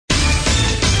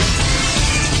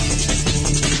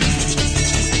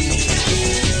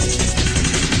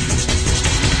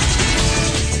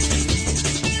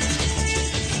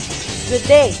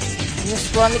day. News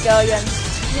from Michaeleans.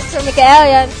 News from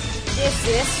Michaeleans. This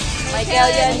is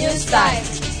Michaelean News Time.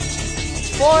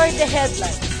 For the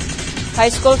headlines. High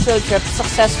school field trip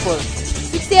successful.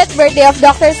 60th birthday of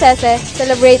Dr. Sese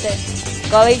celebrated.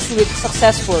 College week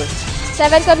successful.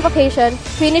 7th convocation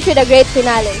finished with a great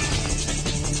finale.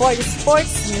 For the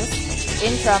sports news.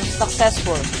 Intram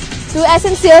successful. 2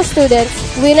 SMCL students,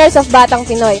 winners of Batang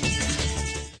Pinoy.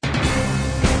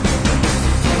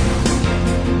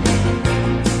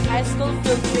 High school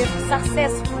field trip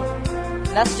successful.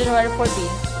 Last January 14,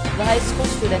 the high school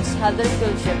students had their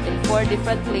field trip in 4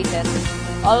 different places,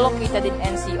 all located in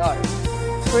NCR.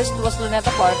 First was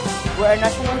Luneta Park, where our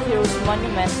national heroes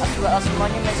monument as well as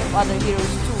monuments of other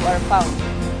heroes too are found.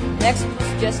 Next was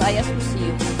GSIS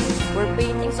Museum, where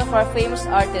paintings of our famous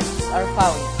artists are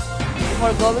found.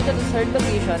 Before going to the third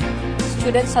location,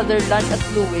 students had their lunch at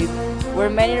Blue Wave, where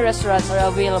many restaurants are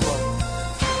available.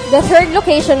 The third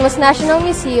location was National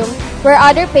Museum, where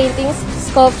other paintings,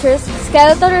 sculptures,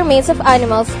 skeletal remains of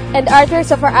animals, and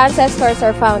artworks of our ancestors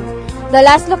are found. The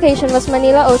last location was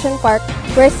Manila Ocean Park,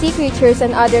 where sea creatures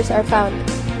and others are found.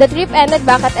 The trip ended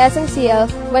back at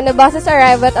SMCL when the buses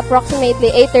arrived at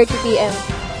approximately 8:30 p.m.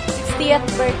 60th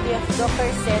birthday of Dr.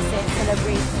 Sese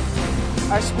celebrated.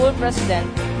 Our school president,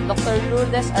 Dr.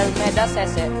 Lourdes Almeda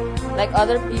Sese, like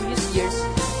other previous years,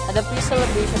 had a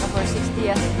pre-celebration of her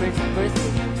 60th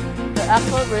birthday. Her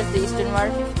actual birthday is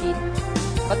January 15,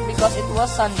 but because it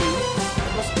was Sunday,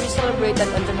 it was pre-celebrated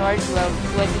on January 12,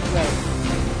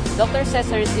 2012. Dr.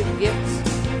 Sese received gifts,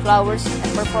 flowers,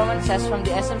 and performances from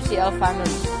the SMCL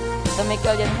family, the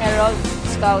Michaelean Herald,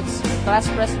 Scouts, class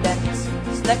presidents,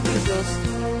 select pupils,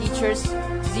 teachers,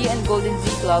 Z and Golden Z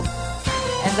Club,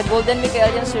 and the Golden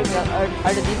Michaelean Circle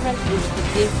are the different groups that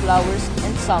gave flowers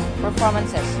and some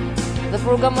performances. The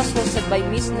program was hosted by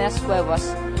Miss Nes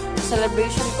Cuevas. The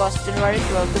celebration caused January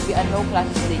 12 to be a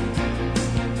no-classes day.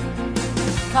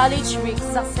 College week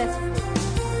successful.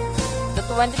 The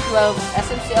 2012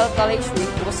 SMCL College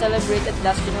Week was celebrated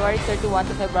last January 31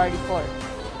 to February 4.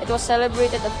 It was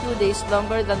celebrated a few days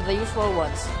longer than the usual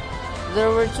ones. There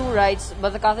were 2 rides,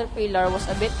 but the Caterpillar was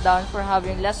a bit down for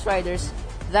having less riders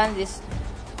than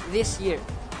this year.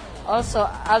 Also,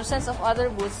 absence of other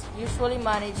booths usually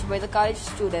managed by the college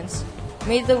students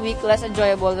made the week less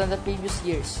enjoyable than the previous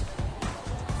years.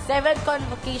 7th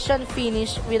convocation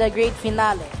finished with a great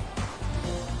finale.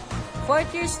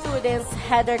 4th-year students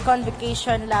had their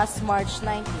convocation last March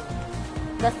 19.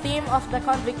 The theme of the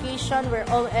convocation were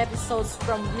all episodes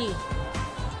from Glee.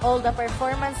 All the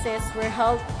performances were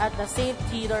held at the St.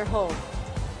 Theodore Hall.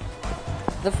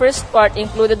 The first part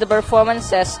included the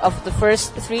performances of the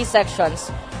first 3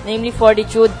 sections, namely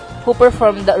Fortitude, who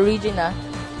performed the Origina,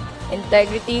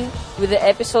 Integrity with the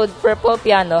episode Purple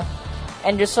Piano,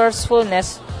 and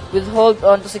Resourcefulness with Hold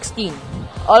On to 16.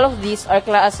 All of these are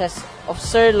classes of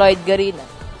Sir Lloyd Garina.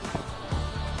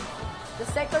 The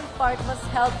second part was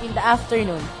held in the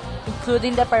afternoon,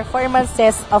 including the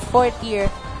performances of 4th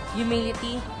year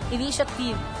Humility,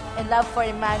 Initiative, and Love for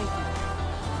Humanity.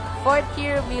 4th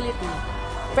year Humility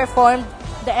performed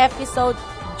the episode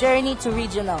Journey to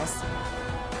Regionals,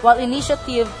 while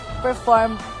Initiative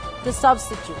performed The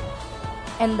Substitute.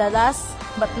 And the last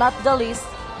but not the least,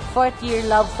 4th year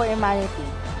Love for Humanity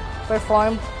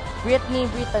performed Brittany.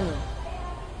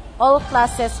 All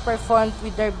classes performed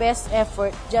with their best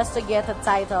effort just to get the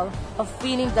title of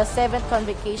winning the 7th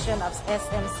convocation of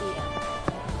SMCL.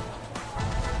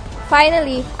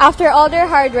 Finally, after all their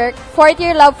hard work, 4th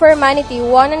year Love for Humanity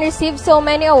won and received so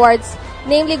many awards,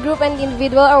 namely group and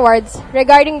individual awards,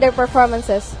 regarding their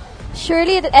performances.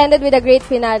 Surely it ended with a great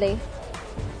finale.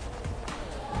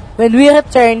 When we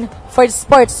return for the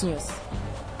sports news.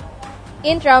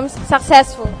 Intrams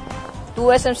successful. 2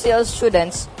 SMCL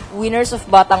students, winners of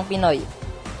Batang Pinoy.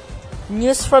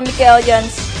 News from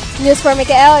Michaeleans. News for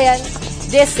Michaeleans.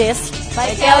 This is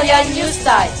Michaelean News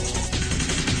Time.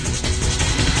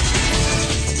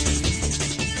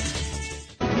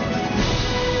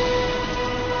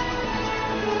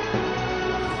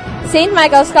 St.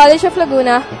 Michael's College of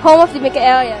Laguna, home of the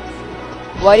Michaeleans.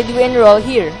 Why did we enroll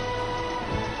here?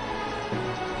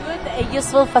 Good and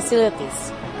useful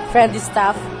facilities, friendly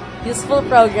staff, useful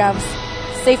programs,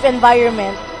 safe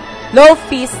environment, low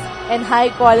fees, and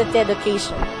high-quality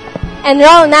education.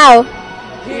 Enroll now!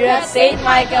 Here at St.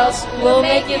 Michael's, we'll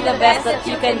make you the best that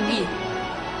you can be.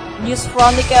 News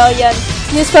from Michaeleans.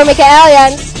 News for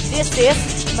Michaeleans. This is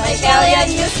Michaelean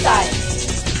News Time.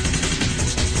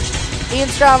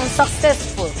 Intram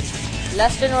successful.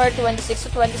 Last January 26 to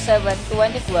 27,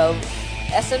 2012,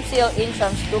 SMCL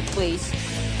Intrams took place,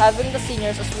 having the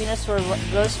seniors as winners for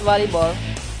girls volleyball,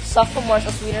 sophomores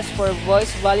as winners for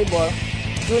boys volleyball,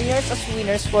 juniors as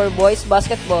winners for boys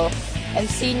basketball and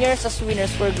seniors as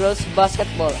winners for girls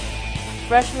basketball.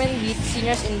 Freshmen beat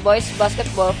seniors in boys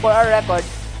basketball for a record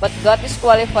but got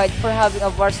disqualified for having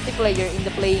a varsity player in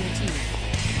the playing team.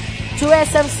 Two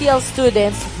SMCL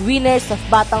students, winners of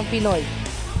Batang Pinoy.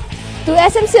 Two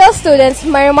SMCL students,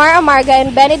 Marimar Amarga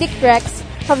and Benedict Rex,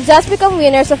 have just become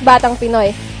winners of Batang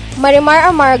Pinoy. Marimar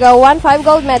Amarga won 5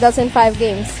 gold medals in 5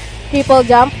 games. Triple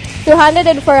jump, 200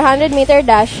 and 400 meter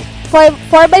dash,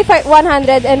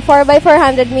 4x100 and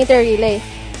 4x400 meter relay.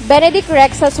 Benedict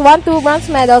Rex has won 2 bronze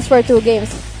medals for 2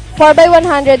 games,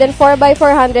 4x100 and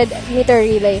 4x400 meter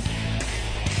relay.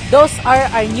 Those are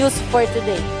our news for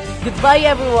today. Goodbye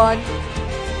everyone.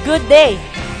 Good day.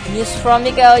 News from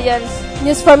Michaeleans.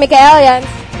 News for Michaeleans.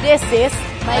 This is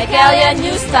Michaelian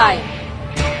News Time.